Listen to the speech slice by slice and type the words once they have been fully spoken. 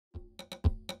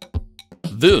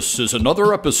This is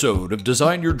another episode of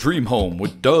Design Your Dream Home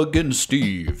with Doug and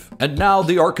Steve. And now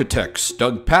the architects,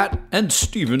 Doug Pat and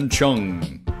Stephen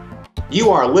Chung. You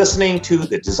are listening to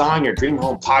the Design Your Dream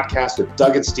Home podcast with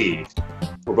Doug and Steve.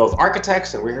 We're both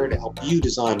architects and we're here to help you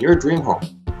design your dream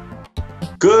home.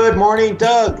 Good morning,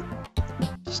 Doug.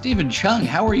 Stephen Chung,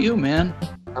 how are you, man?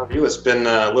 How are you? It's been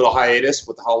a little hiatus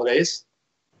with the holidays.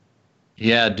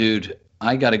 Yeah, dude,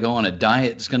 I got to go on a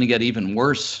diet. It's going to get even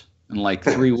worse in like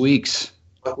 3 weeks.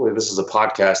 Luckily, this is a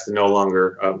podcast and no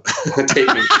longer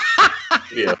taping.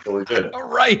 Yeah, really good.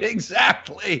 Right,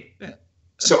 exactly.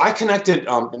 So I connected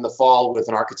in the fall with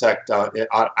an architect out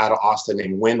of Austin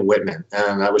named Winn Wittman,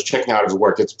 and I was checking out his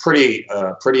work. It's pretty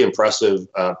impressive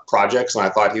projects, and I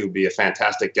thought he would be a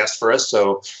fantastic guest for us.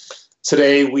 So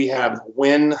today we have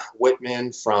Winn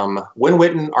Wittman from Winn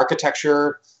Wittman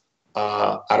Architecture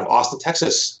out of Austin,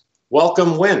 Texas.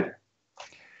 Welcome, Winn.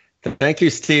 Thank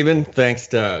you, Stephen. Thanks,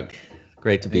 Doug.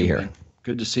 Great to be here. Man.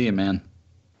 Good to see you, man.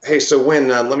 Hey, so Winn,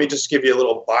 let me just give you a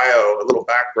little bio, a little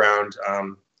background,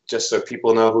 just so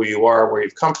people know who you are, where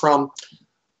you've come from.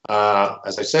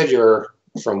 As I said, you're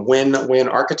from Winn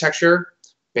Architecture,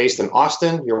 based in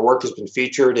Austin. Your work has been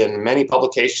featured in many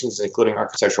publications, including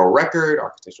Architectural Record,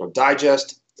 Architectural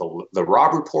Digest, the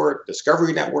Robb Report,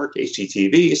 Discovery Network,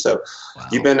 HGTV. So wow.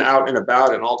 You've been out and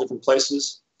about in all different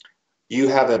places. You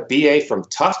have a BA from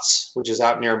Tufts, which is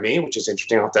out near me, which is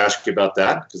interesting. I'll have to ask you about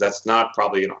that because that's not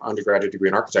probably an undergraduate degree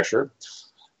in architecture.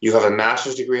 You have a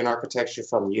master's degree in architecture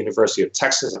from the University of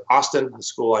Texas at Austin, a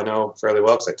school I know fairly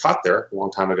well because I taught there a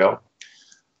long time ago.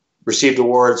 Received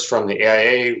awards from the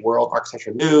AIA World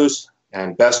Architecture News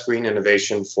and Best Green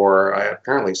Innovation for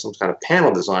apparently some kind of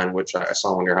panel design, which I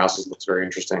saw in your houses. Looks very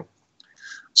interesting.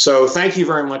 So thank you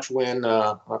very much, Winn.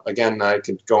 Again, I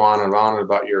could go on and on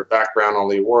about your background, all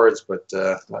the awards, but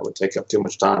that would take up too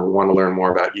much time. We want to learn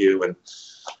more about you and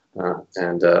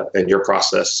your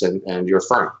process and your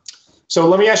firm. So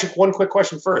let me ask you one quick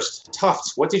question first.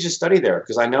 Tufts, what did you study there?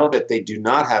 Because I know that they do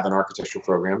not have an architectural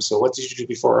program. So what did you do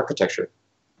before architecture?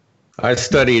 I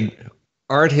studied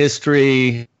art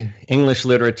history, English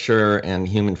literature, and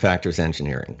human factors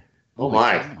engineering. Oh,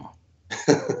 my.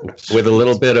 With a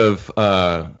little bit of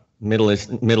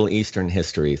Middle Eastern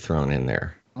history thrown in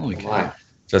there. Holy cow.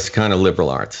 Just kind of liberal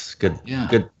arts. Good. Yeah.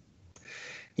 Good.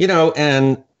 You know,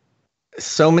 and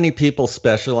so many people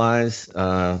specialize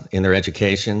in their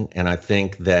education, and I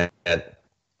think that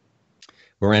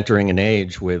we're entering an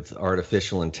age with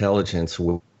artificial intelligence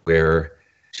where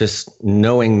just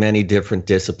knowing many different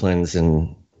disciplines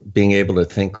and being able to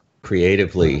think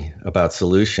creatively about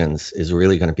solutions is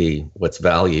really going to be what's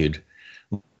valued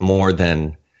more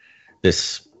than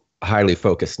this highly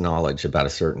focused knowledge about a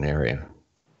certain area.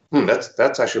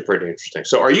 That's actually pretty interesting.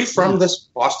 So are you from this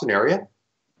Boston area?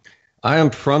 I am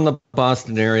from the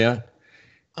Boston area,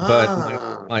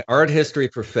 but my art history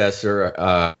professor,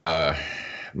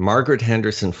 Margaret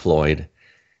Henderson Floyd,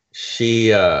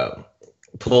 she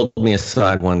pulled me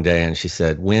aside one day and she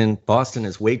said, Winn, Boston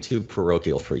is way too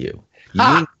parochial for you.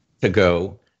 You need to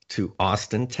go to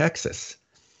Austin, Texas.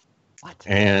 What?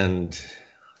 And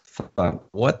thought,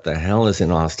 what the hell is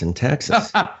in Austin,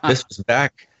 Texas? This was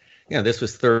back, this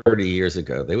was 30 years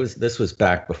ago. This was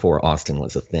back before Austin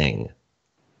was a thing.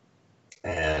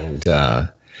 And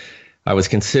I was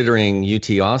considering UT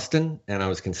Austin, and I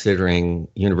was considering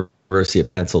University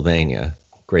of Pennsylvania,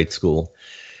 great school.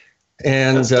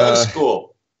 And that's Doug's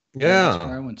school. Yeah. That's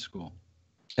where I went to school.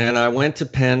 And I went to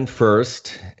Penn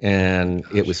first, and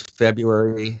it was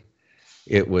February.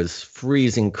 It was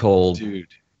freezing cold. Dude.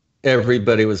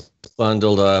 Everybody was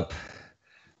bundled up.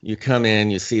 You come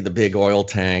in, you see the big oil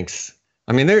tanks.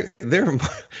 I mean, there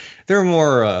are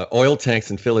more oil tanks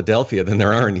in Philadelphia than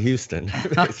there are in Houston.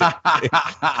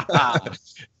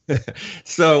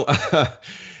 So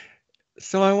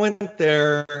I went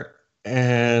there,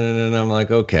 and I'm like,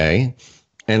 okay.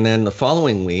 And then the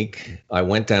following week, I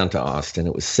went down to Austin.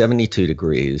 It was 72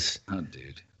 degrees. Oh,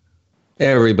 dude.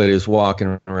 Everybody was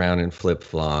walking around in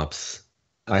flip-flops.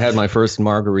 I had my first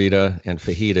margarita and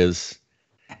fajitas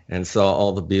and saw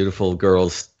all the beautiful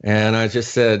girls. And I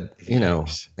just said,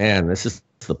 man, this is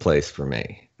the place for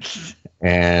me.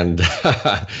 And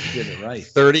did it right.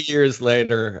 30 years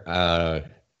later,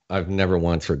 I've never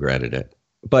once regretted it.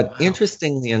 But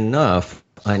Interestingly enough,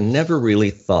 I never really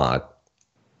thought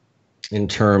in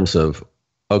terms of,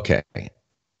 okay,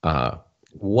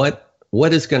 what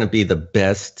is going to be the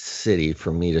best city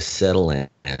for me to settle in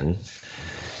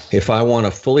if I want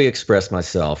to fully express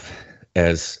myself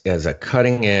as a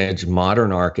cutting edge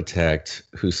modern architect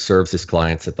who serves his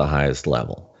clients at the highest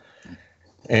level.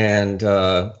 And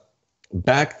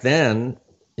back then,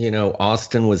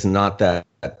 Austin was not that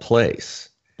place.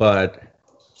 But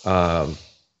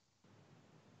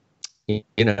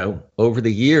you know, over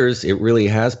the years, it really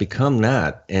has become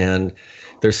that. And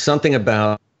there's something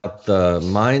about the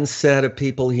mindset of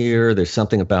people here. There's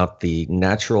something about the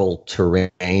natural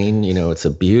terrain. You know, it's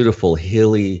a beautiful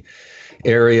hilly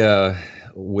area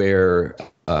where,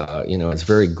 you know, it's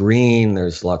very green.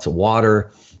 There's lots of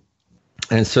water.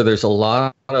 And so there's a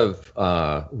lot of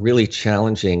really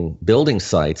challenging building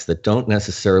sites that don't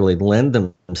necessarily lend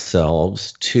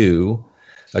themselves to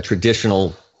a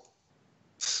traditional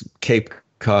Cape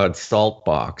Cod salt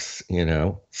box, you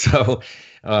know. So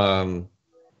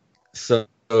so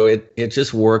it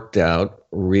just worked out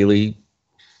really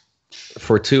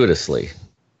fortuitously,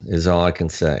 is all I can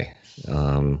say.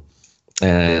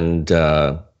 And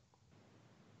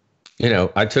you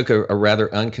know, I took a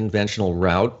rather unconventional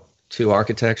route to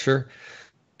architecture.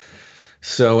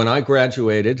 So when I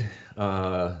graduated,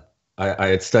 I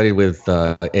had studied with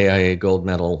AIA gold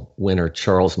medal winner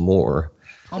Charles Moore,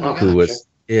 who was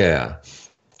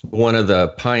one of the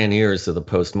pioneers of the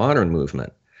postmodern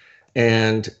movement.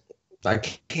 And I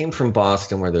came from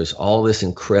Boston, where there's all this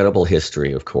incredible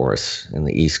history, of course, in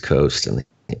the East Coast and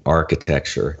the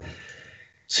architecture,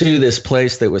 to this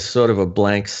place that was sort of a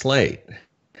blank slate.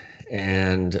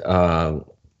 And,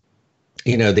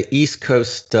 you know, the East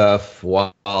Coast stuff,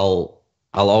 while I'll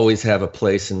always have a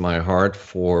place in my heart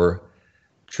for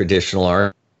traditional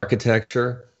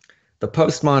architecture, the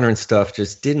postmodern stuff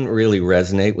just didn't really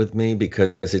resonate with me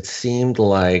because it seemed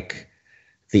like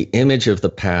the image of the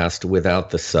past without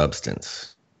the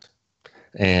substance.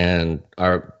 And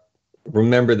I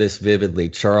remember this vividly.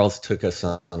 Charles took us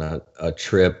on a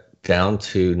trip down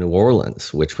to New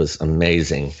Orleans, which was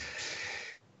amazing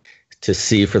to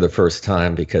see for the first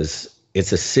time, because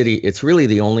it's a city, it's really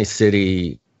the only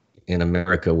city in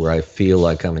America where I feel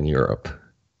like I'm in Europe,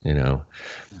 you know.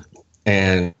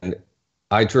 And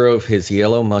I drove his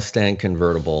yellow Mustang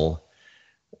convertible.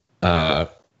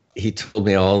 He told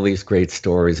me all these great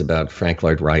stories about Frank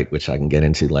Lloyd Wright, which I can get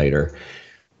into later.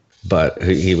 But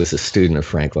he was a student of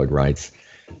Frank Lloyd Wright's.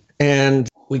 And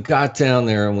we got down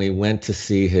there and we went to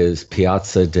see his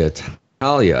Piazza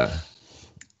d'Italia.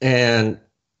 And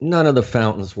none of the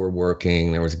fountains were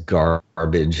working. There was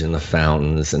garbage in the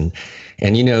fountains. And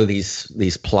you know,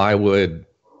 these plywood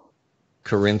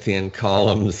Corinthian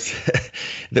columns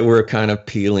that were kind of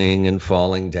peeling and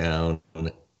falling down.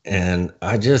 And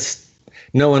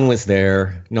no one was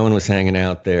there. No one was hanging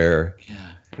out there. Yeah.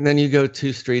 And then you go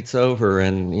 2 streets over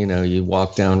and, you know, you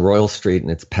walk down Royal Street and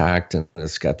it's packed and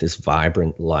it's got this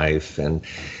vibrant life. And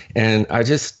I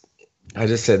just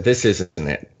said, this isn't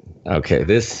it. Okay,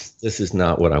 this is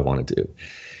not what I want to do.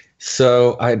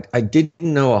 So I didn't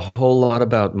know a whole lot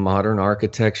about modern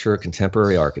architecture,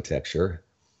 contemporary architecture,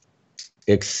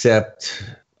 except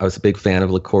I was a big fan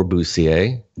of Le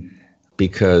Corbusier,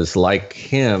 because like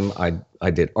him, I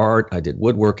did art, I did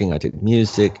woodworking, I did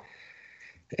music,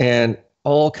 and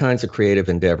all kinds of creative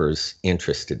endeavors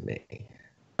interested me.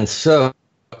 And so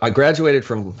I got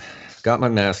my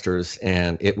master's,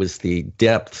 and it was the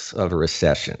depths of a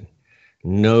recession.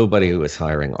 Nobody was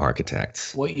hiring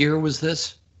architects. What year was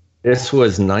this? This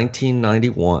was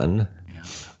 1991. Yeah.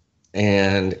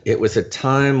 And it was a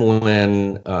time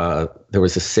when there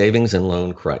was a savings and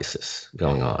loan crisis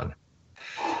going on.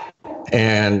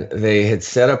 And they had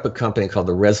set up a company called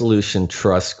the Resolution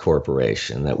Trust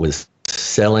Corporation that was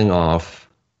selling off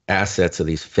assets of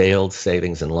these failed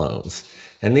savings and loans.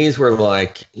 And these were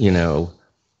like, you know,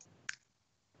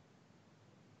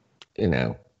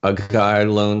 a guy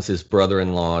loans his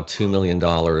brother-in-law $2 million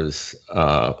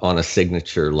on a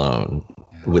signature loan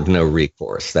with no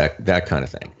recourse, that kind of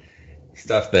thing.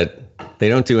 Stuff that they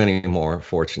don't do anymore,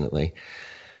 fortunately.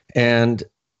 And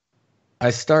I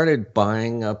started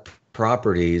buying up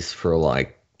properties for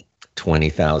like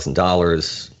 $20,000,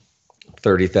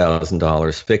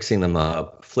 $30,000, fixing them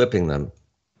up, flipping them.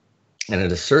 And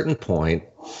at a certain point,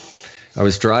 I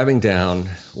was driving down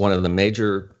one of the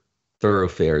major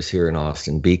thoroughfares here in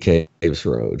Austin, Bee Caves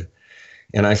Road,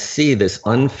 and I see this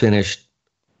unfinished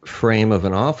frame of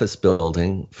an office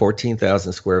building,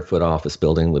 14,000 square foot office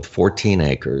building with 14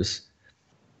 acres.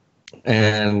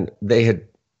 And they had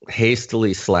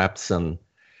hastily slapped some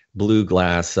blue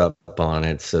glass up on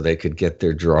it so they could get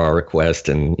their draw request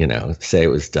and, you know, say it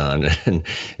was done. And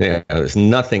you know, there was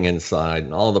nothing inside,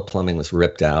 and all the plumbing was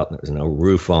ripped out, and there was no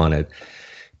roof on it.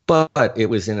 But it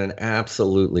was in an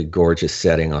absolutely gorgeous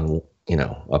setting on, you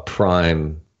know, a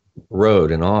prime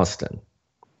road in Austin.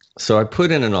 So I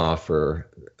put in an offer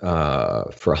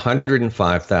for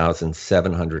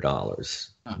 $105,700.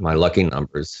 My lucky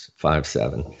numbers,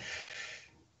 57.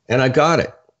 And I got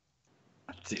it.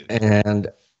 Dude. And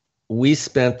we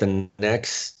spent the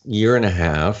next year and a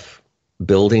half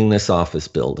building this office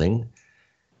building,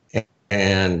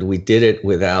 and we did it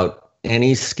without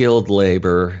any skilled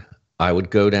labor. I would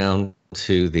go down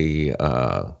to the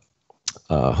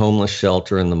homeless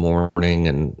shelter in the morning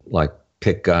and like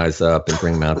pick guys up and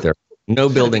bring them out there. No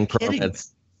building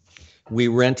permits. We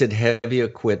rented heavy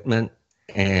equipment,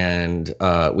 and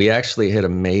we actually hit a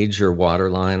major water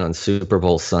line on Super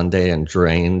Bowl Sunday and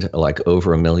drained like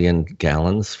over 1 million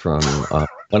gallons from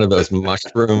one of those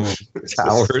mushroom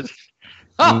towers.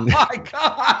 Oh my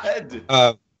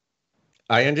God!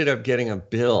 I ended up getting a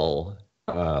bill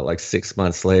like 6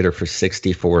 months later for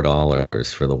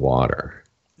 $64 for the water.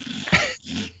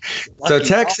 So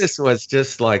Texas was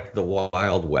just like the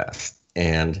Wild West,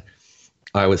 and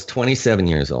I was 27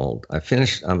 years old.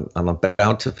 I'm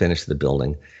about to finish the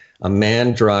building. A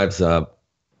man drives up,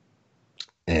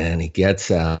 and he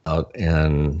gets out,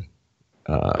 and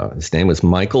his name was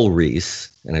Michael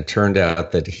Reese, and it turned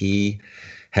out that he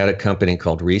had a company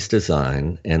called Reese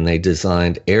Design, and they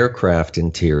designed aircraft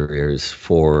interiors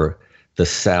for the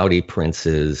Saudi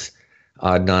princes,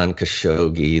 Adnan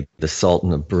Khashoggi, the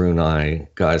Sultan of Brunei,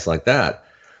 guys like that.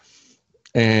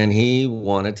 And he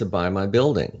wanted to buy my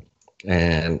building,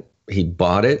 and he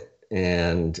bought it.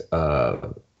 And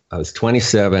I was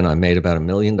 27. I made about $1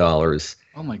 million.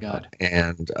 Oh my God!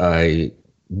 And I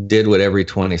did what every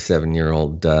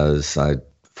 27-year-old does. I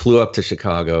flew up to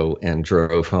Chicago and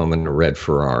drove home in a red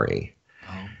Ferrari.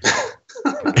 Oh.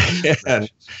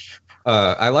 And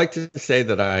I like to say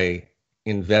that I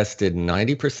invested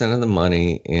 90% of the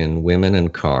money in women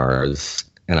and cars,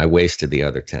 and I wasted the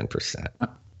other 10%.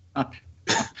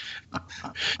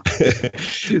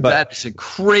 Dude, that's a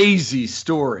crazy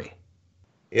story.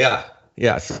 Yeah.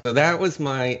 So that was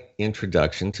my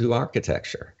introduction to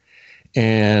architecture.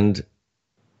 And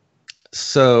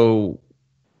so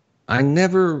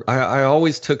I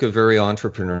always took a very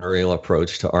entrepreneurial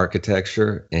approach to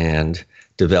architecture and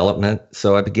development.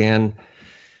 So I began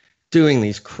doing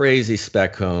these crazy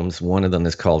spec homes. One of them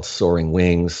is called Soaring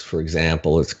Wings, for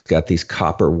example. It's got these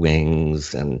copper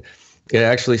wings, and it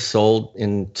actually sold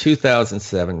in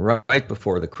 2007, right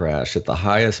before the crash, at the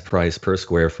highest price per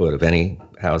square foot of any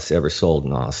house ever sold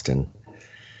in Austin.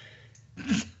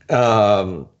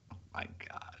 My God.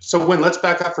 So Winn, let's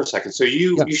back up for a second. So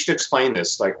you should explain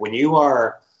this. Like when you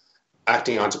are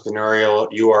acting entrepreneurial,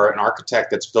 you are an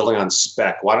architect that's building on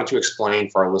spec. Why don't you explain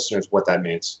for our listeners what that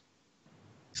means?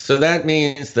 So that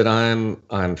means that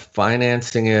I'm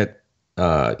financing it,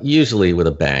 usually with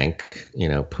a bank,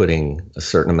 putting a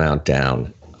certain amount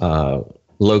down,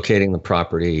 locating the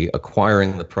property,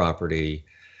 acquiring the property,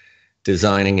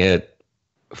 designing it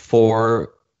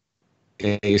for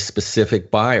a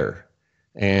specific buyer.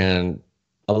 And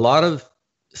a lot of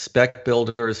spec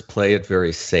builders play it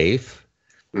very safe.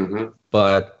 Mm-hmm.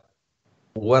 But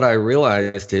what I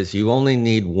realized is you only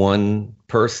need one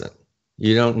person.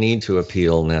 You don't need to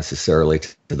appeal necessarily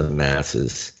to the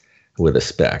masses with a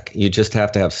spec. You just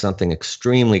have to have something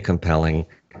extremely compelling,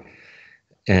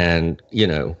 and,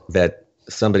 that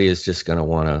somebody is just going to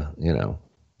want to,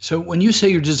 So when you say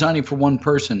you're designing for one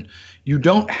person, you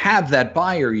don't have that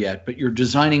buyer yet, but you're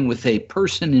designing with a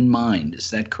person in mind.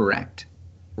 Is that correct?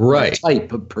 Right. A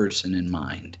type of person in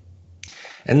mind.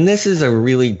 And this is a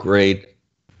really great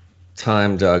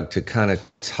time, Doug, to kind of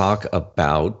talk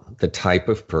about the type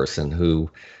of person who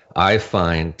I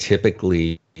find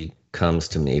typically comes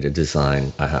to me to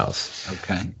design a house.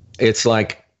 Okay. It's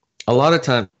like a lot of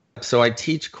times, so I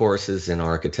teach courses in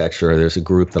architecture. There's a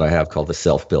group that I have called the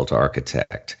Self-Built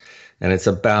Architect, and it's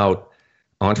about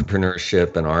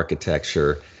entrepreneurship and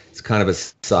architecture. It's kind of a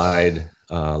side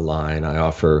line. I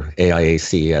offer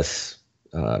AIACS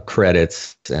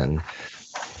credits, and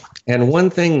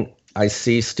one thing I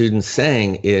see students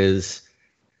saying is,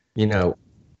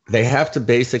 they have to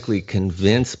basically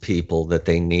convince people that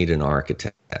they need an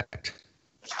architect.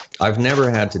 I've never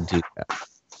had to do that.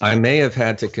 I may have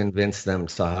had to convince them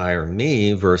to hire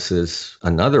me versus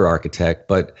another architect,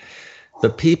 but the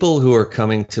people who are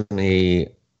coming to me,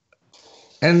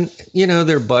 and,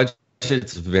 their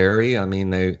budgets vary. I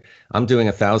mean, I'm doing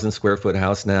 1,000 square foot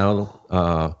house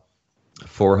now,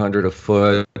 400 a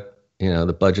foot.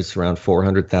 The budget's around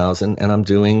 400,000, and I'm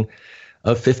doing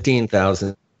a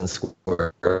 15,000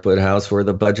 square foot house where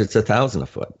the budget's 1,000 a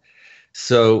foot.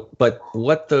 So, but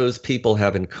what those people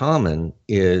have in common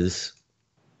is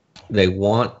they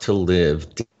want to live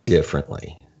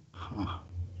differently.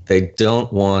 They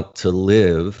don't want to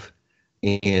live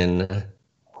in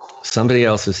somebody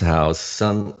else's house,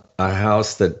 a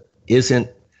house that isn't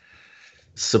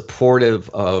supportive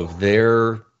of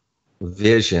their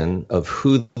vision of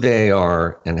who they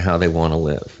are and how they want to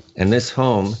live. And this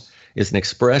home is an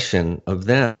expression of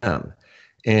them.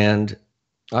 And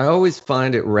I always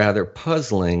find it rather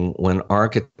puzzling when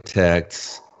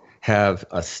architects have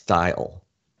a style,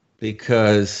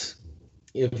 because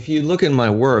if you look at my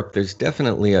work, there's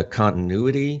definitely a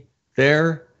continuity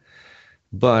there,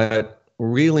 but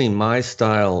really my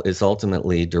style is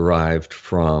ultimately derived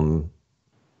from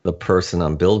the person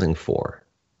I'm building for.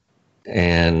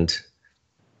 And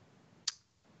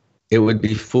it would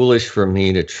be foolish for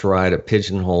me to try to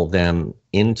pigeonhole them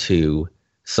into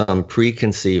some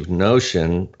preconceived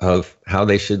notion of how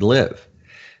they should live.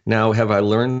 Now, have I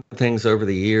learned things over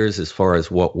the years as far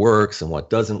as what works and what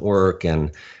doesn't work?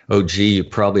 And, oh, gee, you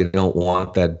probably don't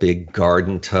want that big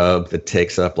garden tub that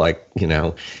takes up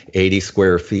 80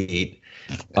 square feet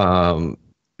that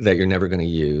you're never going to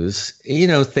use,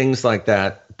 things like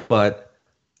that. But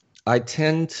I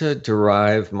tend to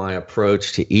derive my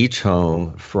approach to each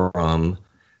home from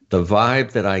the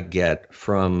vibe that I get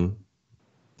from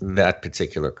that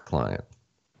particular client.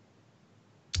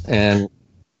 And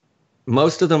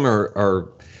most of them are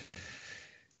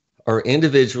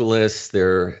individualists.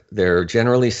 They're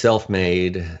generally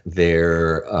self-made.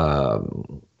 They're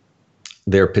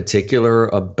particular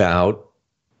about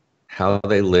how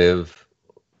they live.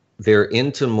 They're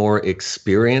into more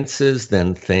experiences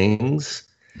than things.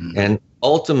 Mm-hmm. And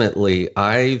ultimately,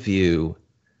 I view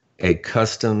a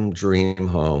custom dream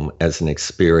home as an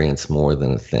experience more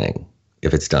than a thing,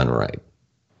 if it's done right.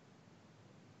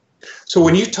 So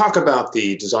when you talk about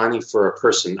the designing for a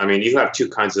person, I mean, you have two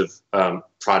kinds of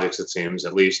projects, it seems,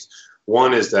 at least.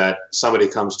 One is that somebody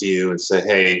comes to you and say,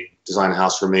 hey, design a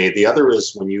house for me. The other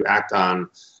is when you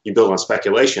build on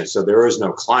speculation. So there is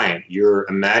no client. You're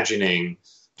imagining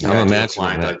a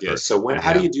client like this. So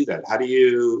how do you do that? How do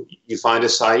you find a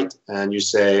site and you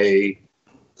say,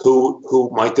 who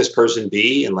might this person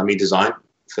be? And let me design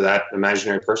for that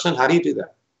imaginary person. How do you do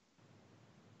that?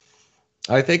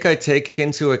 I think I take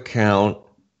into account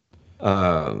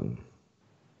the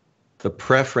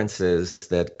preferences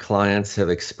that clients have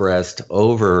expressed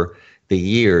over the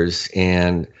years.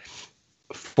 And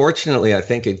fortunately, I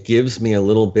think it gives me a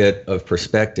little bit of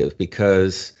perspective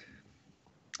because,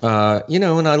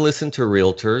 and I listen to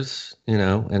realtors,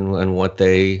 and what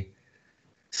they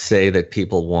say that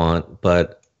people want.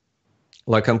 But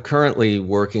like I'm currently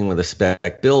working with a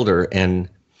spec builder, and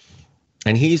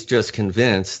he's just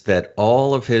convinced that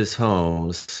all of his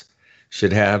homes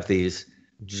should have these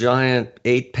giant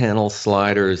 8-panel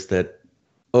sliders that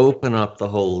open up the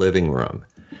whole living room.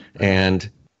 And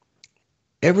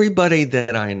everybody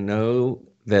that I know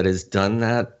that has done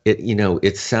that,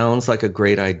 it sounds like a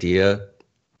great idea.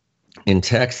 In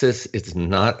Texas, it's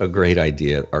not a great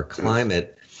idea. Our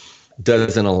climate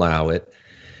doesn't allow it.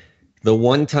 The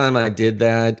one time I did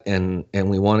that and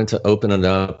we wanted to open it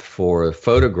up for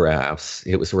photographs,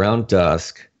 it was around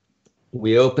dusk.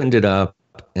 We opened it up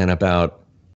and about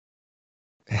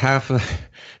half a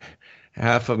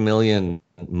million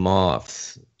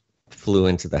moths flew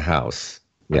into the house.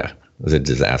 Yeah, it was a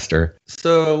disaster.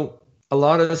 So a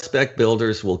lot of the spec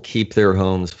builders will keep their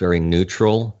homes very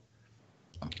neutral.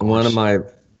 One of my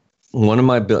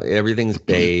everything's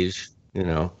beige,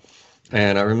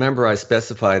 And I remember I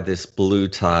specified this blue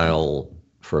tile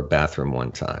for a bathroom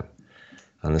one time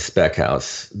on the spec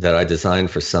house that I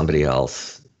designed for somebody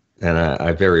else. And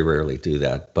I very rarely do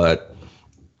that. But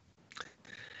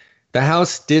the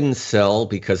house didn't sell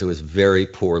because it was very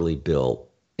poorly built.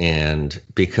 And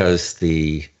because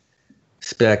the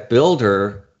spec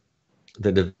builder,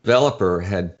 the developer,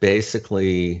 had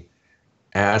basically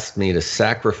asked me to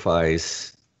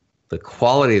sacrifice the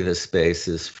quality of the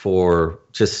spaces for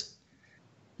just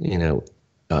getting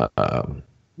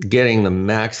the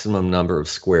maximum number of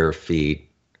square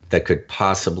feet that could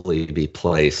possibly be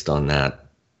placed on that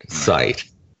site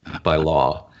by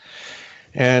law.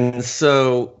 And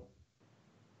so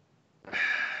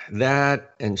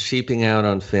that and cheaping out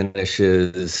on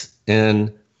finishes.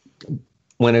 And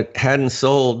when it hadn't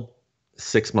sold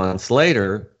 6 months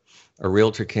later, a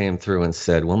realtor came through and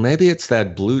said, well, maybe it's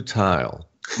that blue tile.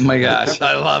 Oh my gosh,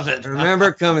 I love it. I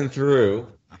remember coming through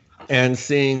and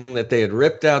seeing that they had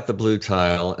ripped out the blue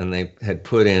tile and they had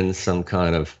put in some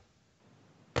kind of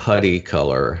putty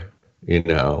color,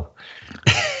 And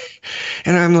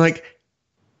I'm like,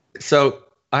 so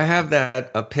I have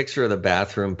a picture of the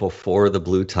bathroom before the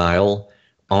blue tile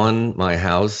on my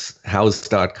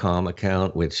house.com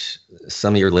account, which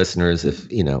some of your listeners,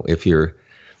 if you're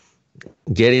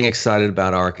getting excited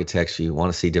about architecture, you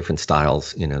want to see different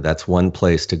styles, that's one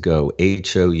place to go,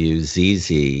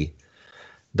 HOUZZ.com,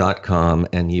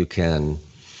 and you can,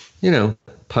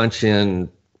 punch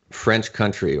in French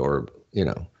country or,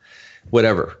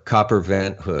 whatever, copper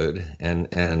vent hood, and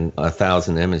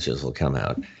 1,000 images will come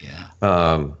out.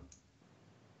 Yeah.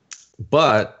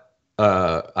 But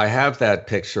I have that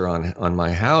picture on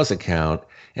my house account,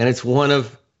 and it's one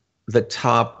of the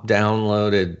top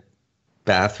downloaded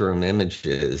bathroom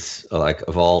images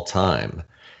of all time.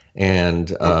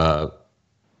 And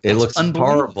it looks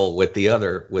horrible with the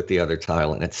other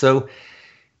tile in it. So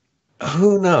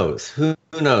who knows? Who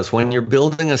knows? When you're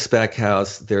building a spec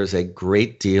house, there's a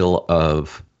great deal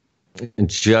of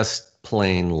just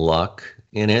plain luck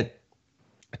in it,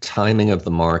 timing of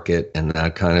the market, and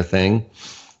that kind of thing.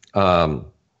 I'm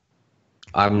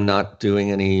not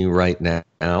doing any right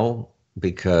now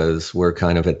because we're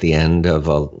kind of at the end of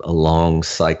a long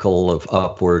cycle of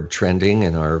upward trending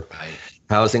in our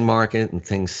housing market, and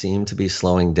things seem to be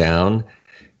slowing down.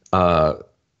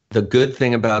 The good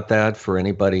thing about that for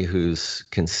anybody who's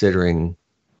considering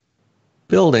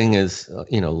building is,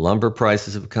 lumber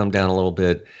prices have come down a little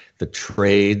bit. The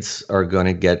trades are going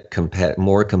to get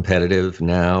more competitive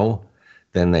now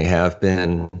than they have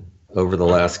been over the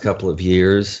last couple of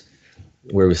years,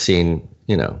 where we've seen,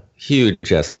 huge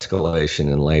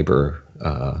escalation in labor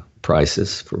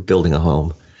prices for building a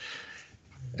home.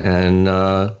 And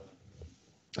I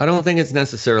don't think it's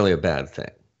necessarily a bad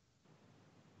thing.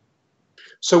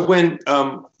 So when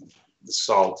this is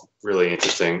all really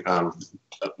interesting,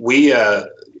 we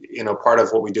part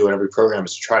of what we do in every program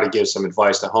is to try to give some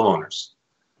advice to homeowners.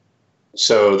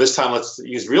 So this time, let's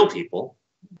use real people.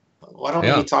 Why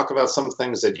don't we talk about some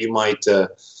things that you might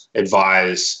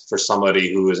advise for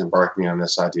somebody who is embarking on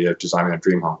this idea of designing a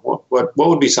dream home? What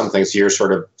would be some things you're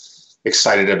sort of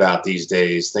excited about these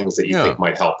days? Things that you think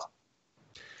might help?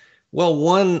 Well,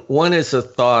 one is a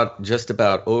thought just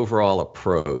about overall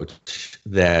approach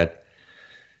that,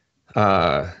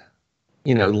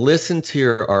 listen to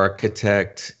your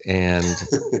architect and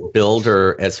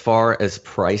builder as far as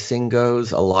pricing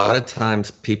goes. A lot of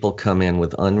times people come in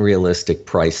with unrealistic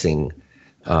pricing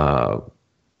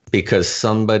because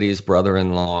somebody's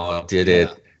brother-in-law did it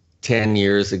 10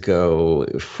 years ago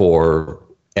for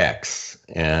X,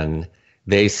 and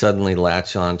they suddenly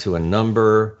latch on to a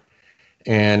number.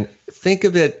 And think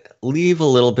of it, leave a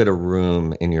little bit of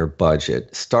room in your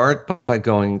budget. Start by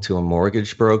going to a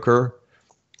mortgage broker,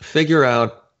 figure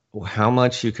out how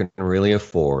much you can really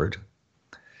afford.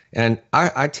 And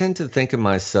I tend to think of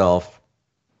myself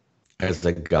as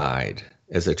a guide,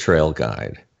 as a trail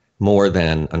guide, more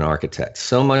than an architect.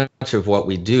 So much of what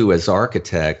we do as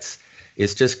architects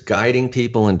is just guiding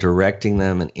people and directing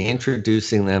them and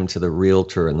introducing them to the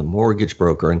realtor and the mortgage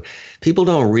broker. And people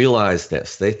don't realize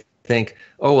this. They think,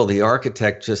 oh, well, the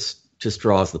architect just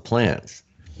draws the plans.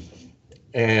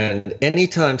 And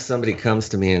anytime somebody comes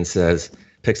to me and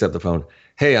picks up the phone,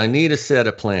 hey, I need a set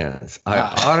of plans, I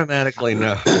automatically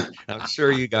know, I'm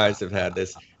sure you guys have had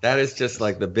this, that is just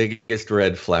like the biggest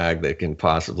red flag that can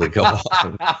possibly go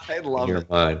off in your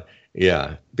mind.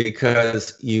 Yeah,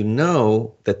 because you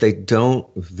know that they don't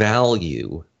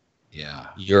value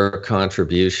your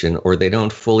contribution, or they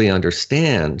don't fully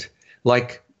understand.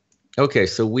 Like, okay,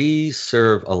 so we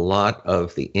serve a lot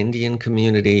of the Indian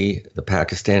community, the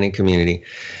Pakistani community.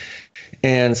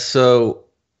 And so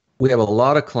we have a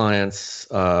lot of clients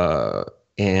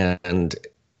and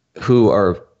who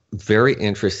are very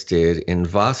interested in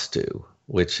Vastu,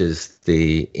 which is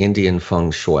the Indian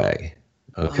feng shui.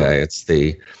 Okay, it's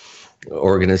the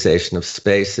organization of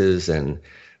spaces, and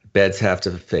beds have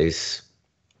to face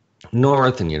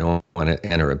north, and you don't want to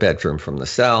enter a bedroom from the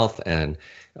south, and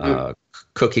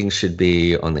cooking should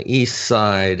be on the east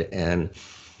side, and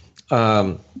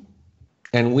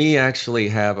we actually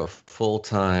have a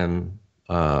full-time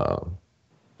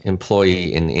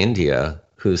employee in India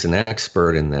who's an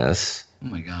expert in this. Oh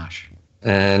my gosh!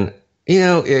 And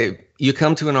you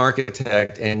come to an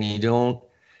architect and you don't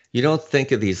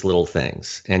think of these little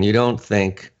things, and you don't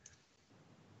think,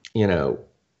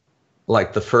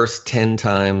 like the first 10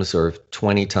 times or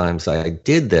 20 times I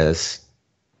did this,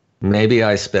 maybe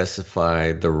I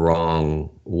specified the wrong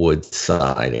wood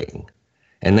siding.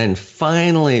 And then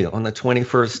finally, on the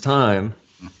 21st time,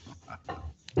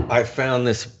 I found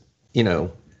this,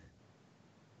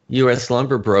 U.S.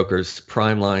 lumber brokers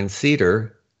prime line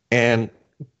cedar, and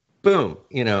boom,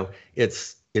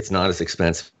 it's not as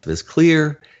expensive as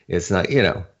clear. It's not,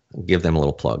 give them a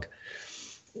little plug.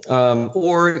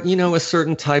 Or, a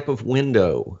certain type of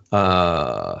window.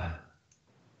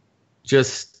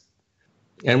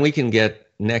 And we can get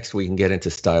into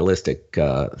stylistic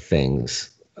things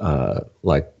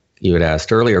like you had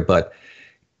asked earlier, but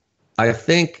I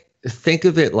think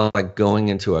of it like going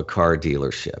into a car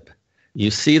dealership.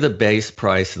 you see the base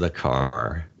price of the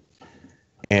car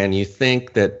and you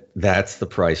think that that's the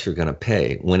price you're going to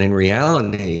pay, when in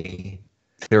reality,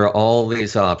 there are all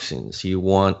these options. You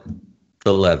want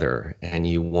the leather and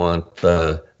you want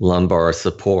the lumbar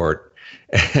support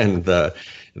and the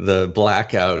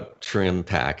blackout trim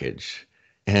package.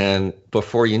 And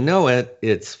before you know it,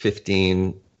 it's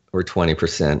 15 or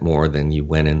 20% more than you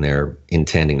went in there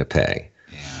intending to pay.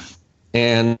 Yeah.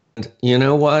 And you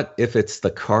know what? If it's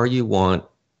the car you want,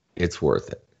 it's worth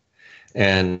it.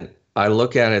 And I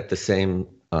look at it the same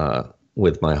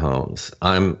with my homes.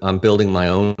 I'm building my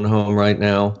own home right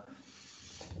now.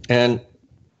 And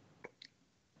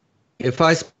if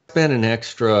I spend an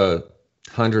extra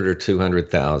 100 or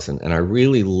 200,000 and I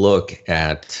really look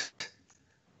at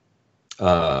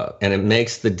and it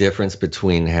makes the difference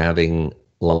between having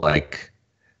like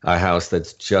a house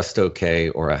that's just okay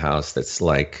or a house that's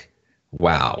like,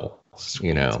 wow,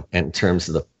 you know, in terms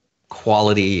of the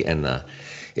quality and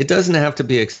it doesn't have to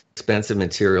be expensive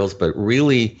materials, but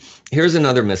really, here's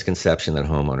another misconception that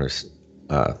homeowners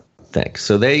think.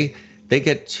 So they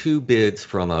get 2 bids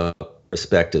from a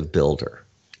respective builder,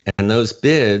 and those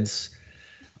bids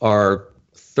are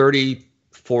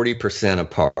 30-40%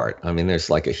 apart. I mean, there's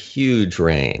like a huge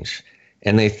range.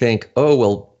 And they think, oh,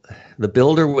 well, the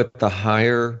builder with the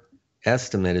higher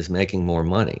estimate is making more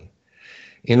money.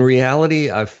 In reality,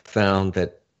 I've found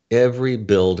that every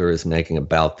builder is making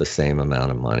about the same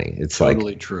amount of money. It's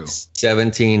totally like true.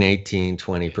 17, 18,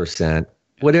 20%,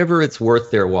 whatever it's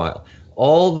worth their while.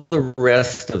 All the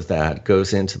rest of that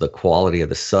goes into the quality of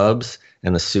the subs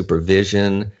and the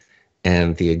supervision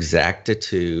and the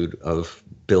exactitude of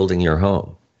building your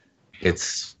home.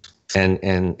 It's and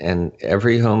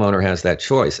every homeowner has that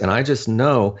choice. And I just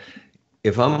know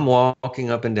if I'm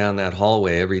walking up and down that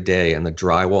hallway every day and the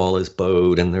drywall is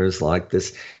bowed and there's like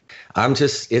this,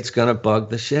 it's going to bug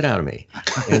the shit out of me.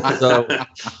 And so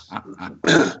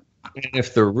and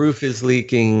if the roof is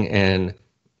leaking, and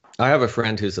I have a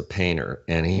friend who's a painter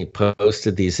and he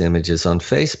posted these images on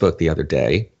Facebook the other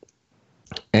day,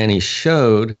 and he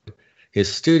showed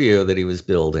his studio that he was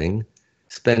building,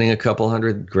 spending a couple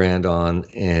 $100,000 on,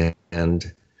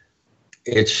 and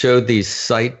it showed these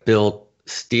site-built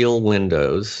steel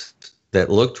windows that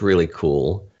looked really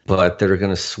cool, but that are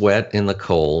going to sweat in the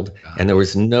cold, and there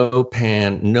was no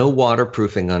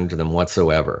waterproofing under them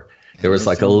whatsoever. There was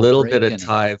like a little bit of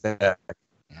Tyvek,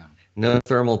 no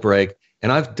thermal break.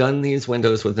 And I've done these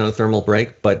windows with no thermal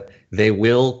break, but they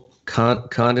will,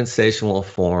 condensation will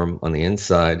form on the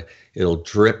inside. It'll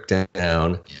drip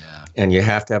down, and you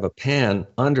have to have a pan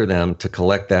under them to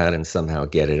collect that and somehow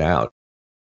get it out.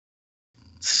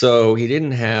 So he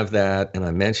didn't have that, and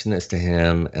I mentioned this to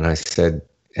him, and I said,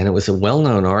 and it was a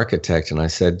well-known architect, and I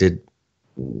said,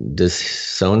 does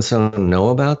so-and-so know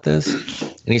about this?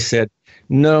 And he said,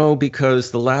 no,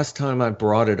 because the last time I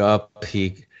brought it up,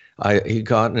 he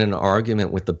got in an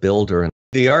argument with the builder, and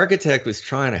the architect was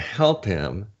trying to help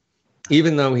him,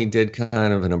 even though he did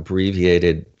kind of an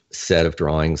abbreviated set of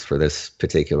drawings for this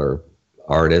particular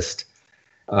artist.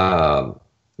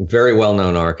 Very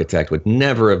well-known architect, would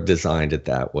never have designed it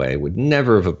that way, would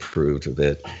never have approved of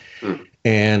it.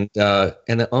 And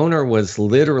the owner was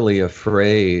literally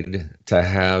afraid to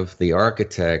have the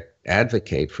architect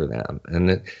advocate for them.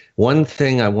 And one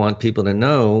thing I want people to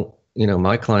know,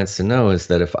 my clients to know, is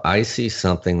that if I see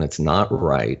something that's not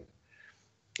right,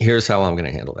 here's how I'm going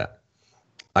to handle that.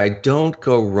 I don't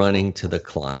go running to the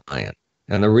client.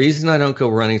 And the reason I don't go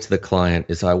running to the client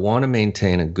is I want to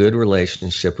maintain a good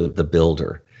relationship with the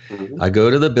builder. I go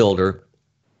to the builder,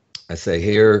 I say,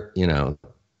 here,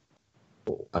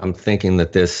 I'm thinking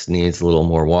that this needs a little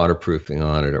more waterproofing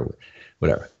on it or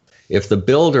whatever. If the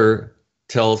builder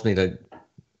tells me to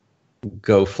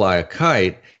go fly a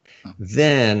kite,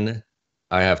 then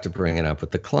I have to bring it up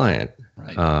with the client.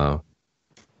 Right.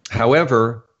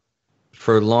 However,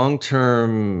 for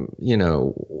long-term,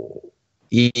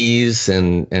 ease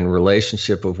and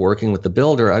relationship of working with the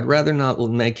builder, I'd rather not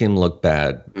make him look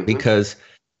bad because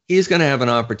he's going to have an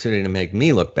opportunity to make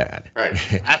me look bad.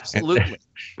 Right. Absolutely.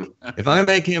 If I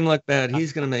make him look bad,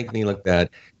 he's going to make me look bad,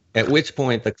 at which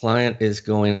point the client is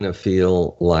going to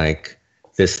feel like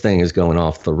this thing is going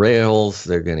off the rails.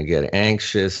 They're going to get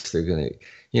anxious. They're going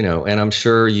to, and I'm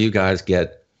sure you guys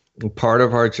get, part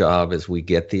of our job is we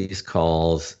get these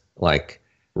calls like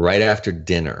right after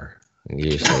dinner. It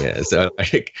usually is. So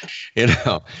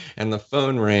and the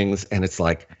phone rings and it's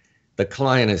like the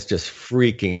client is just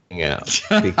freaking out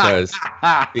because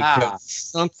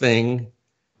something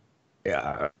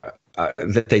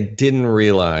that they didn't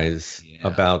realize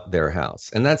about their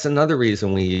house. And that's another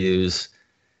reason we use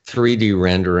 3D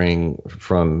rendering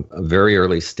from a very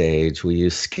early stage. We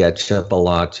use SketchUp a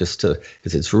lot because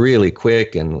it's really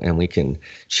quick and we can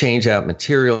change out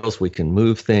materials. We can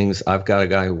move things. I've got a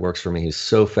guy who works for me who's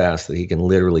so fast that he can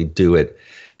literally do it.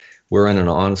 We're in an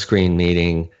on-screen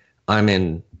meeting. I'm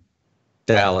in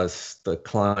Dallas, the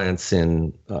client's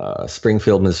in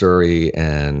Springfield, Missouri,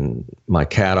 and my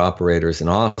CAD operator's in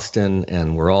Austin,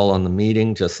 and we're all on the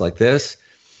meeting just like this.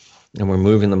 And we're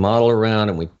moving the model around,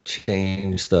 and we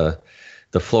change the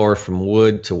floor from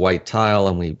wood to white tile,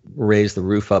 and we raise the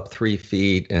roof up 3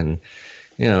 feet. And,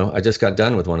 I just got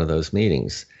done with one of those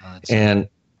meetings. And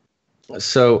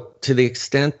so to the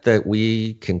extent that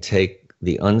we can take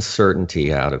the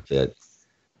uncertainty out of it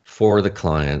for the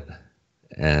client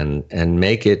and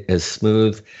make it as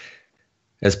smooth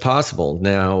as possible.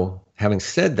 Now, having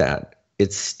said that,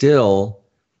 it's still,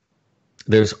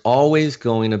 there's always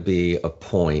going to be a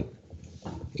point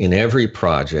in every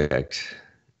project,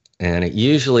 and it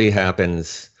usually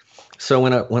happens. So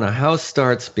when a house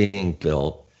starts being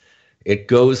built, it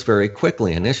goes very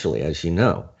quickly initially, as you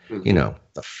know. Mm-hmm.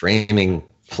 The framing,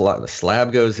 the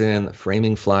slab goes in, the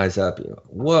framing flies up.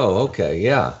 Whoa, okay,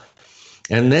 yeah.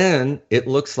 And then it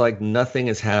looks like nothing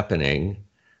is happening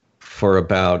for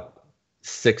about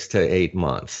 6 to 8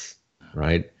 months,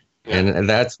 right? Yeah. And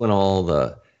that's when all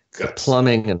the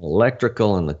plumbing and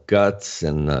electrical and the guts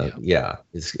and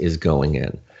is going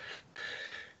in.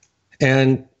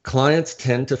 And clients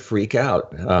tend to freak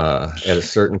out at a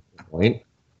certain point,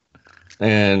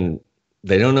 and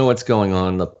they don't know what's going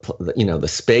on. The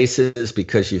spaces,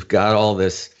 because you've got all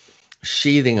this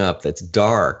sheathing up that's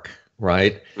dark,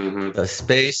 right? Mm-hmm. The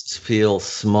spaces feel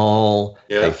small.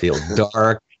 Yeah. They feel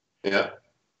dark. Yeah.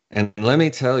 And let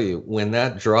me tell you, when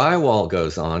that drywall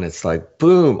goes on, it's like,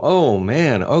 boom, oh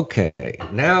man, okay,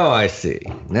 now I see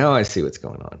what's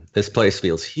going on. This place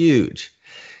feels huge.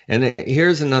 And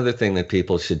here's another thing that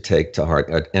people should take to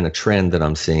heart, and a trend that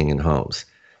I'm seeing in homes.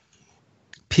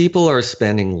 People are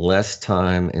spending less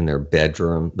time in their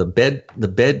bedroom. The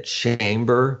bed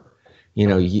chamber,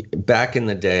 back in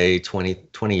the day,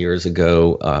 20 years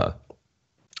ago,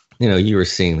 you were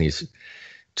seeing these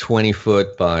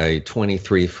 20-foot by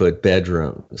 23-foot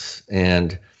bedrooms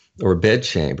or bed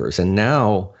chambers. And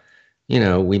now,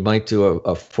 we might do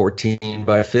a 14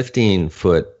 by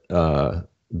 15-foot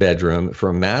bedroom for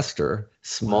a master,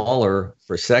 smaller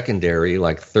for secondary,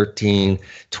 like 13,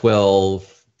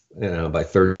 12, by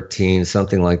 13,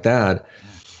 something like that.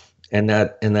 And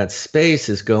that space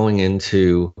is going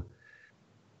into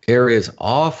areas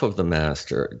off of the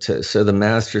master. So the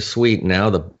master suite, now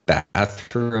the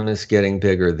bathroom is getting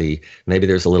bigger. Maybe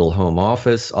there's a little home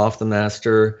office off the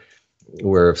master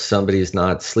where if somebody's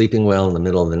not sleeping well in the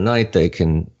middle of the night, they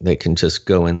can just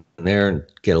go in there and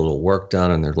get a little work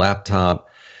done on their laptop.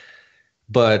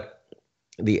 But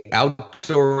the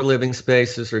outdoor living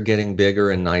spaces are getting bigger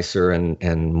and nicer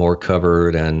and more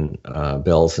covered, and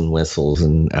bells and whistles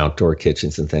and outdoor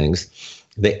kitchens and things.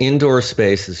 The indoor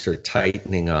spaces are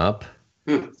tightening up,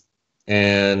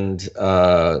 and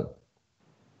the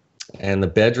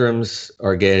bedrooms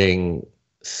are getting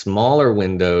smaller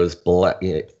windows.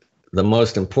 The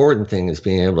most important thing is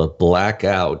being able to black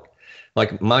out.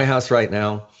 Like my house right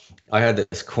now, I had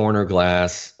this corner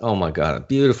glass. Oh my God, a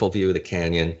beautiful view of the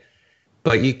canyon,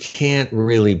 but you can't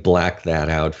really black that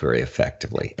out very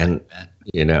effectively. And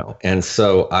and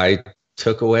so I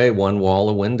took away one wall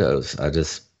of windows. I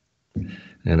just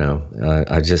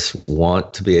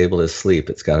want to be able to sleep.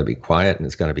 It's got to be quiet and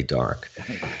it's got to be dark.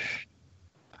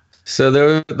 So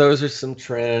those are some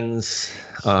trends.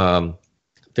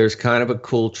 There's kind of a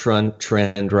cool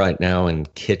trend right now in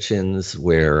kitchens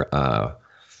where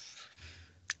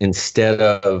instead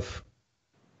of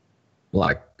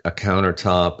like a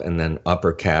countertop and then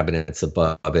upper cabinets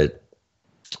above it,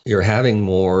 you're having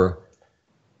more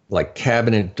like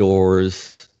cabinet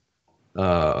doors,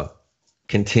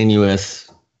 continuous,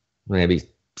 maybe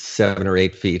 7 or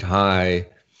 8 feet high,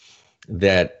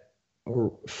 that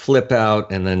flip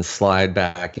out and then slide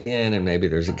back in, and maybe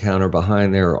there's a counter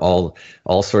behind there, all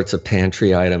sorts of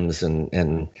pantry items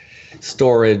and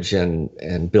storage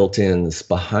and built-ins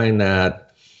behind that.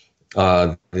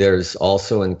 There's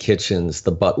also in kitchens,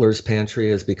 the butler's pantry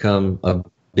has become a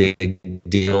big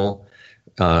deal,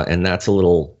 and that's a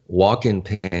little walk-in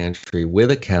pantry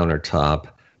with a countertop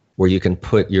where you can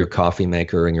put your coffee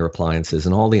maker and your appliances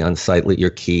and all the unsightly,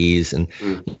 your keys, and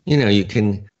you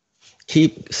can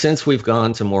keep, since we've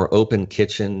gone to more open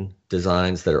kitchen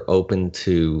designs that are open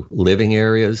to living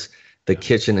areas, the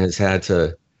kitchen has had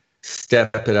to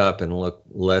step it up and look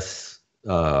less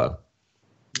like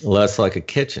a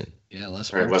kitchen. Yeah,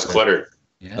 less cluttered.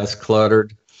 Yeah. Less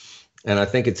cluttered. And I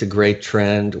think it's a great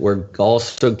trend. We're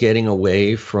also getting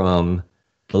away from,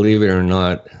 believe it or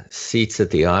not, seats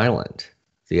at the island.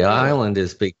 The island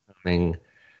is becoming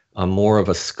a more of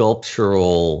a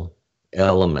sculptural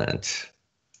element,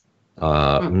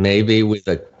 maybe with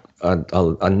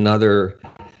another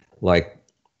like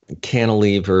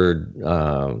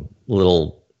cantilevered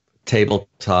little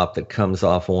tabletop that comes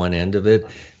off one end of it,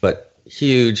 but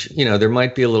huge. There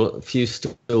might be a few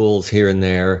stools here and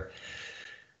there.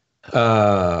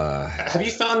 Have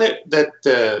you found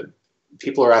that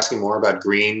people are asking more about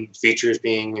green features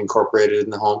being incorporated in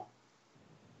the home?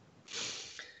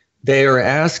 They are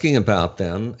asking about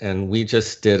them, and we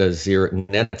just did a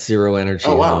net zero energy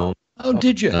home. Oh,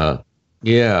 did you?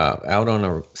 Yeah, out on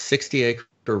a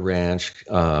 60-acre ranch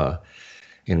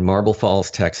in Marble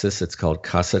Falls, Texas. It's called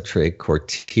Casa Tres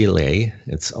Cortile.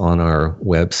 It's on our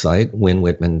website,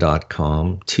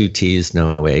 winnwittman.com. 2 T's,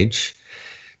 no H.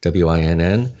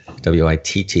 WINN,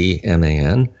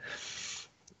 WITTMAN.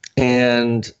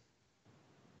 And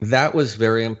that was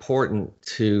very important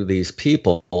to these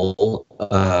people.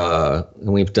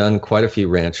 And we've done quite a few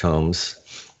ranch homes.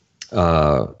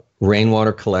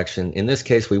 Rainwater collection. In this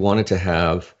case, we wanted to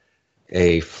have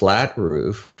a flat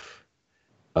roof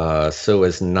so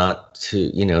as not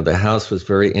to, the house was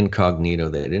very incognito.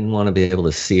 They didn't want to be able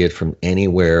to see it from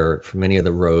anywhere, from any of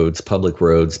the roads, public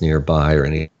roads nearby or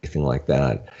anything like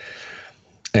that.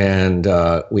 And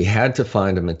we had to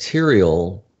find a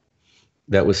material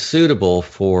that was suitable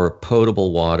for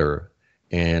potable water.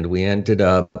 And we ended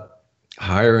up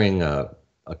hiring a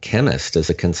chemist as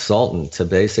a consultant to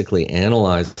basically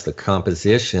analyze the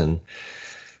composition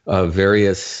of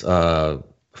various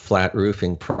flat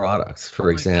roofing products. For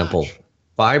example,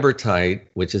 Fibertite,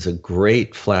 which is a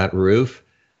great flat roof,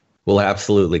 will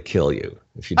absolutely kill you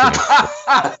if you drink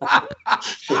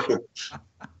it.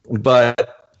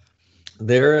 But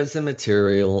there is a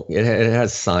material, it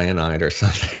has cyanide or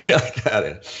something like that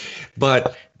in it.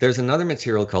 But there's another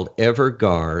material called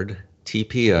Everguard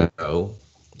TPO.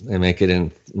 They make it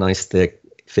in nice thick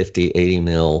 50, 80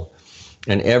 mil.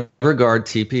 And Everguard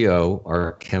TPO,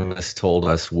 our chemist told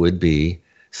us, would be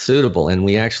suitable. And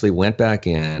we actually went back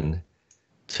in,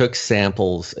 took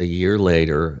samples a year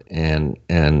later, and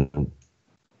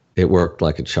it worked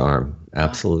like a charm.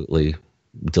 Absolutely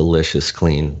delicious,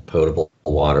 clean, potable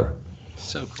water.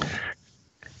 So cool.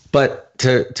 But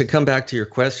to come back to your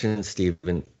question,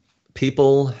 Stephen,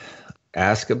 people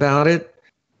ask about it.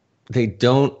 They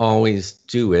don't always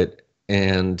do it.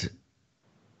 And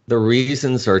the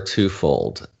reasons are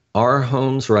twofold. Our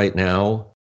homes right now,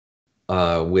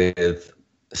 with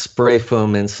spray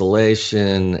foam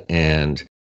insulation and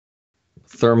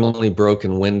thermally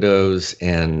broken windows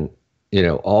and,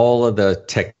 all of the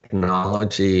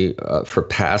technology for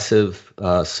passive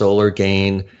solar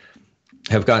gain,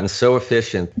 have gotten so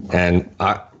efficient, and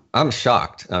I'm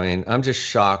shocked. I mean, I'm just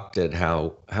shocked at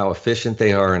how efficient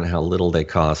they are and how little they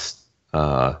cost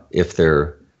if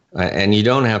they're, and you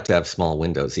don't have to have small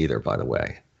windows either, by the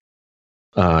way.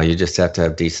 You just have to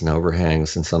have decent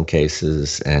overhangs in some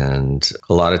cases, and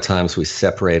a lot of times we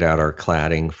separate out our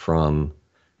cladding from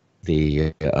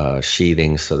the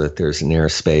sheathing so that there's an air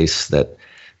space that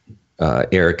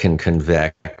air can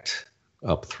convect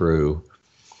up through.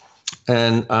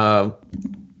 And,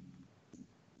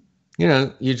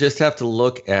 you just have to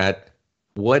look at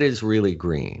what is really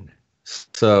green.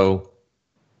 So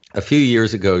a few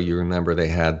years ago, you remember they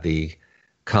had the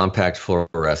compact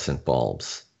fluorescent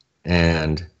bulbs,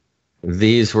 and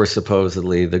these were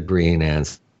supposedly the green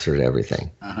answer to everything.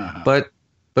 But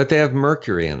they have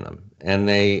mercury in them, and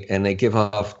they give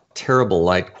off terrible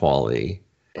light quality,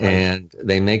 and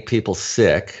they make people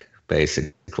sick,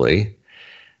 basically.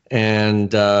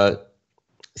 And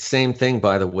same thing,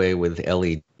 by the way, with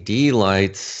LED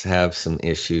lights have some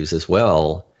issues as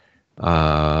well.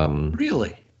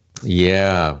 Really?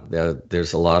 Yeah,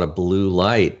 there's a lot of blue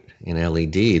light in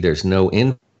LED. There's no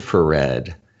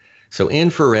infrared. So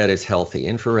infrared is healthy.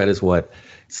 Infrared is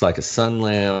it's like a sun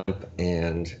lamp,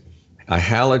 and a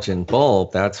halogen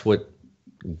bulb, that's what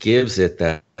gives it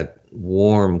that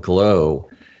warm glow.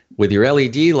 With your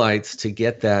LED lights, to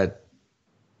get that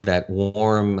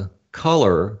warm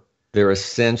color, they're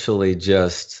essentially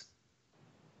just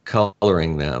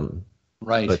coloring them.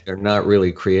 Right. But they're not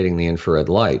really creating the infrared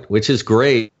light, which is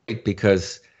great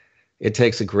because it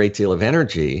takes a great deal of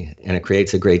energy and it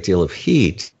creates a great deal of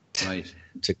heat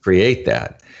to create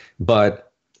that.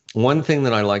 But one thing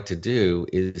that I like to do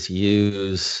is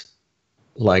use,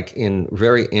 like in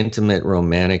very intimate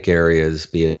romantic areas,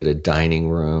 be it a dining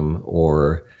room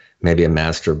or maybe a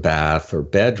master bath or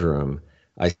bedroom,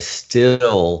 I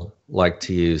still like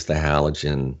to use the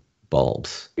halogen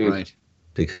bulbs. Right.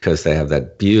 Because they have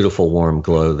that beautiful warm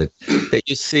glow that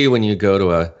you see when you go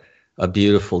to a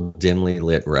beautiful dimly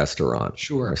lit restaurant.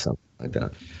 Sure. Or something like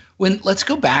that. Let's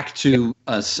go back to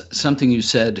something you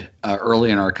said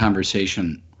early in our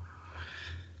conversation.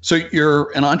 So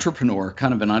you're an entrepreneur,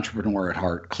 kind of an entrepreneur at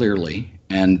heart, clearly,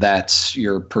 and that's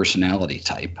your personality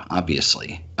type,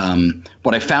 obviously.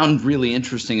 What I found really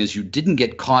interesting is you didn't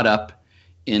get caught up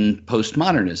in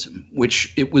postmodernism,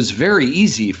 which it was very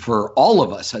easy for all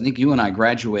of us. I think you and I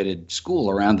graduated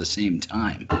school around the same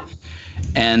time.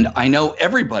 And I know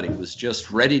everybody was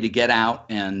just ready to get out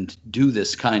and do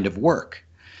this kind of work.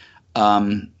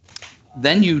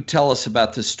 Then you tell us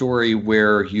about the story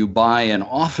where you buy an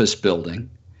office building,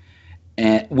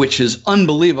 which is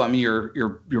unbelievable. I mean,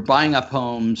 you're buying up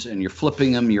homes and you're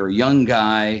flipping them. You're a young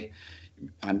guy.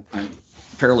 I'm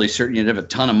fairly certain you have a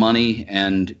ton of money,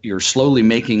 and you're slowly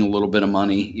making a little bit of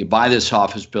money. You buy this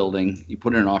office building, you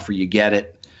put in an offer, you get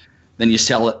it, then you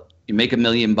sell it, you make $1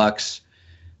 million.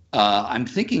 I'm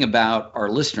thinking about our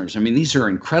listeners. I mean, these are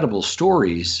incredible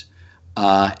stories,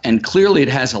 and clearly it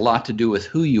has a lot to do with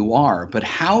who you are. But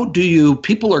how do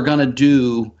people are going to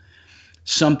do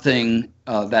something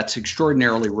that's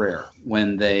extraordinarily rare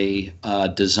when they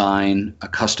design a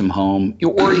custom home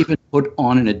or even put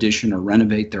on an addition or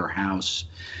renovate their house.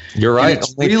 You're right.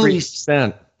 Only really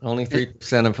 3%. Only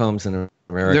 3% of homes in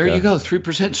America. There you go,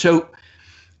 3%. So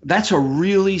that's a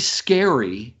really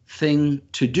scary thing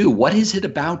to do. What is it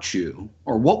about you,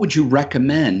 or what would you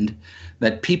recommend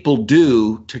that people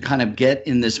do to kind of get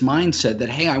in this mindset that,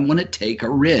 hey, I want to take a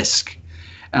risk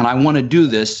and I want to do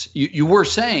this? You were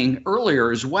saying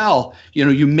earlier as well,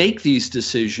 you make these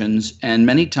decisions and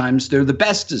many times they're the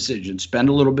best decisions. Spend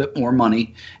a little bit more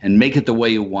money and make it the way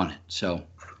you want it. So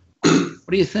what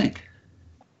do you think?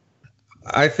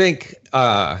 I think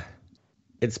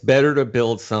it's better to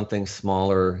build something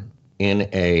smaller in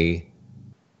a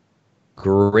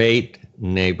great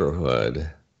neighborhood.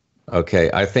 Okay,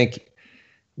 I think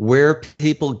where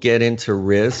people get into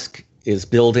risk is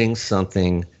building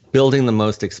the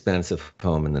most expensive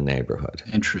home in the neighborhood.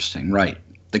 Interesting, right.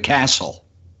 The castle.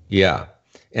 Yeah.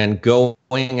 And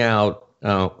going out,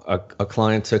 a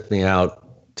client took me out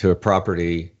to a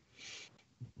property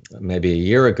maybe a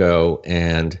year ago,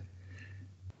 and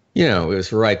it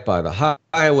was right by the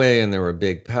highway, and there were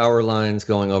big power lines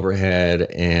going overhead,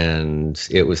 and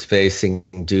it was facing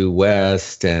due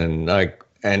west, and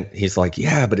he's like,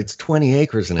 yeah, but it's 20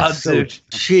 acres and it's so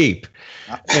cheap.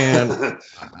 And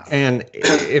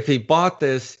if he bought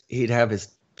this, he'd have his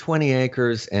 20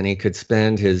 acres and he could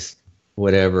spend his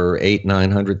whatever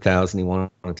 $800,000-900,000 he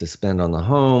wanted to spend on the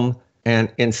home.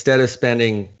 And instead of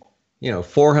spending,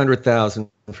 $400,000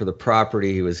 for the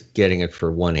property, he was getting it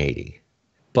for $180,000.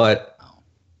 But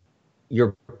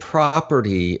your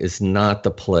property is not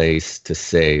the place to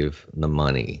save the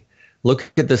money.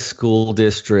 Look at the school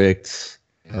districts.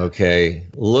 Okay,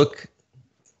 look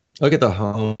at the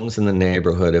homes in the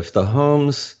neighborhood. If the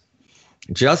homes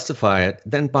justify it,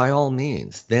 then by all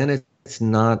means, then it's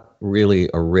not really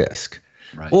a risk.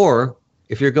 Right. Or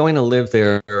if you're going to live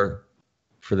there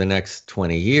for the next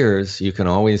 20 years, you can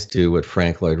always do what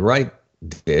Frank Lloyd Wright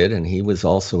did, and he was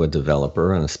also a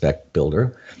developer and a spec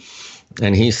builder.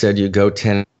 And he said you go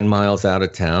 10 miles out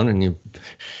of town and you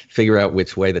figure out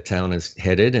which way the town is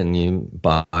headed and you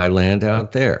buy land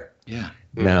out there. Yeah.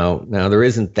 Now there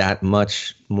isn't that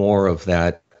much more of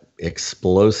that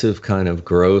explosive kind of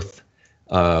growth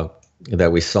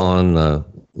that we saw in the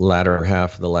latter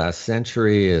half of the last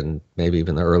century and maybe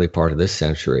even the early part of this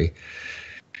century.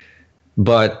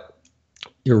 But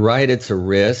you're right, it's a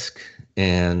risk.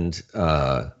 And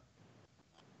I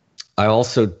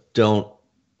also don't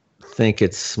think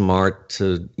it's smart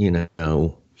to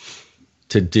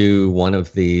do one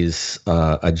of these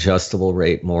adjustable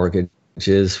rate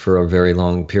mortgages for a very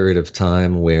long period of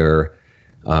time where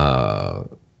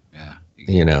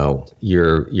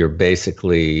you're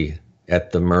basically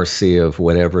at the mercy of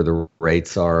whatever the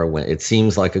rates are when it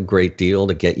seems like a great deal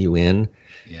to get you in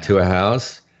to a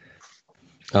house.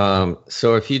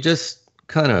 So if you just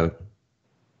kind of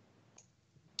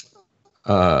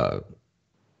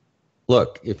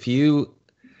look, if you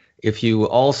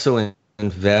also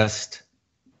invest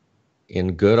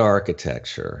in good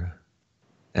architecture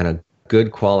and a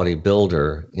good quality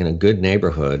builder in a good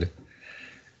neighborhood,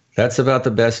 that's about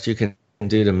the best you can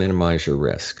do to minimize your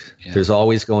risk. Yeah. There's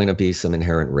always going to be some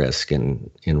inherent risk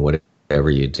in whatever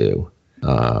you do.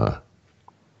 But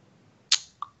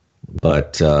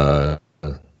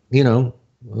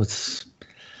it's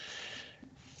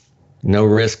no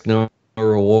risk, no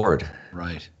reward.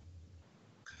 Right.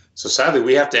 So sadly,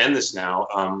 we have to end this now.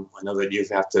 I know that you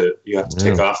have to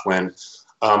take off, Winn.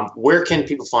 Where can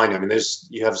people find you? I mean,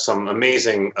 you have some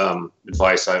amazing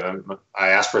advice. I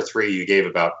asked for 3, you gave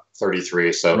about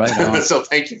 33. So, right so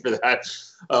thank you for that.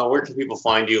 Where can people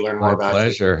find you? Learn more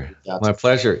about you? My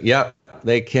pleasure. Yeah,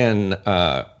 they can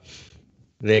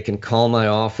call my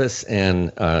office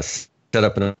and set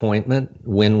up an appointment.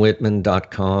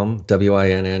 WinnWittman.com.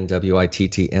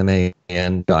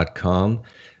 WinnWittman.com.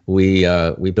 We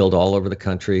build all over the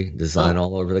country, design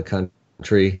all over the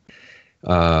country.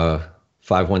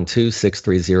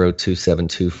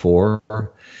 512-630-2724.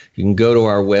 You can go to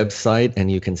our website and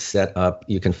you can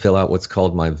fill out what's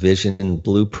called my vision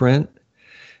blueprint,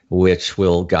 which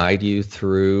will guide you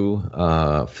through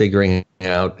figuring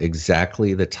out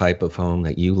exactly the type of home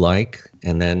that you like.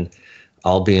 And then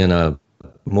I'll be in a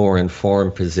more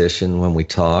informed position when we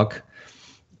talk.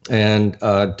 And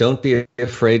don't be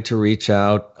afraid to reach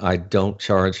out. I don't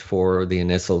charge for the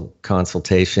initial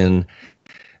consultation.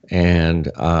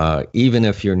 And even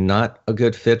if you're not a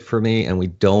good fit for me, and we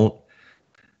don't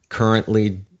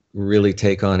currently really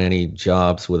take on any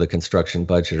jobs with a construction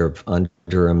budget of under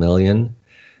 $1 million,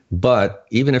 but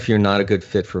even if you're not a good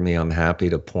fit for me, I'm happy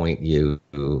to point you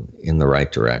in the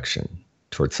right direction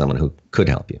towards someone who could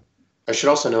help you. I should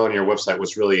also know on your website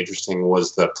what's really interesting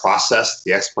was the process,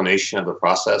 the explanation of the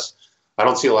process. I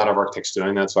don't see a lot of architects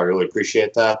doing that, so I really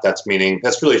appreciate that. That's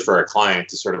really for a client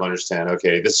to sort of understand,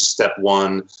 okay, this is step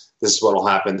 1, this is what will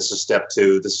happen, this is step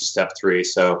 2, this is step 3.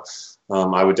 So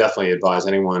I would definitely advise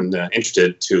anyone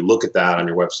interested to look at that on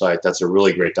your website. That's a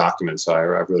really great document, so I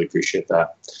really appreciate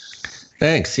that.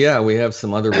 Thanks. Yeah, we have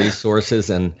some other resources,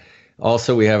 and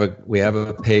also we have a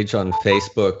page on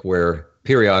Facebook where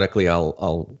periodically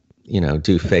I'll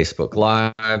do Facebook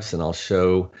Lives, and I'll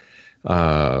show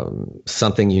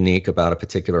something unique about a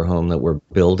particular home that we're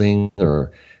building,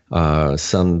 or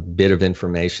some bit of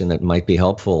information that might be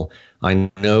helpful.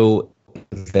 I know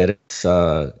that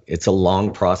it's a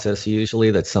long process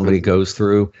usually that somebody goes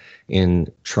through in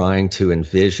trying to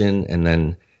envision and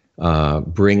then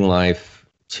bring life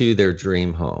to their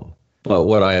dream home. But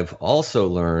what I have also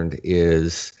learned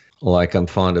is, like I'm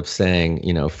fond of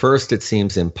saying, first it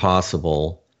seems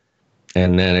impossible,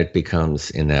 and then it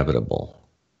becomes inevitable.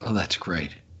 Oh, that's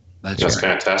great. That's a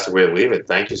fantastic way to leave it.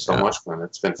 Thank you so much, Winn.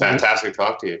 It's been fantastic to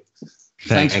talk to you.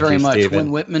 Thanks very much,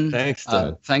 Stephen. Winn Wittman. Thanks,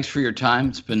 Doug. Thanks for your time.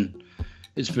 It's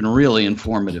been really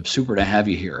informative. Super to have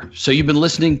you here. So you've been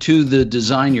listening to the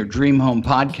Design Your Dream Home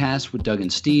podcast with Doug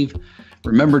and Steve.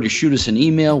 Remember to shoot us an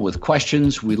email with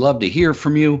questions. We love to hear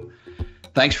from you.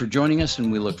 Thanks for joining us,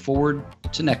 and we look forward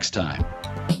to next time.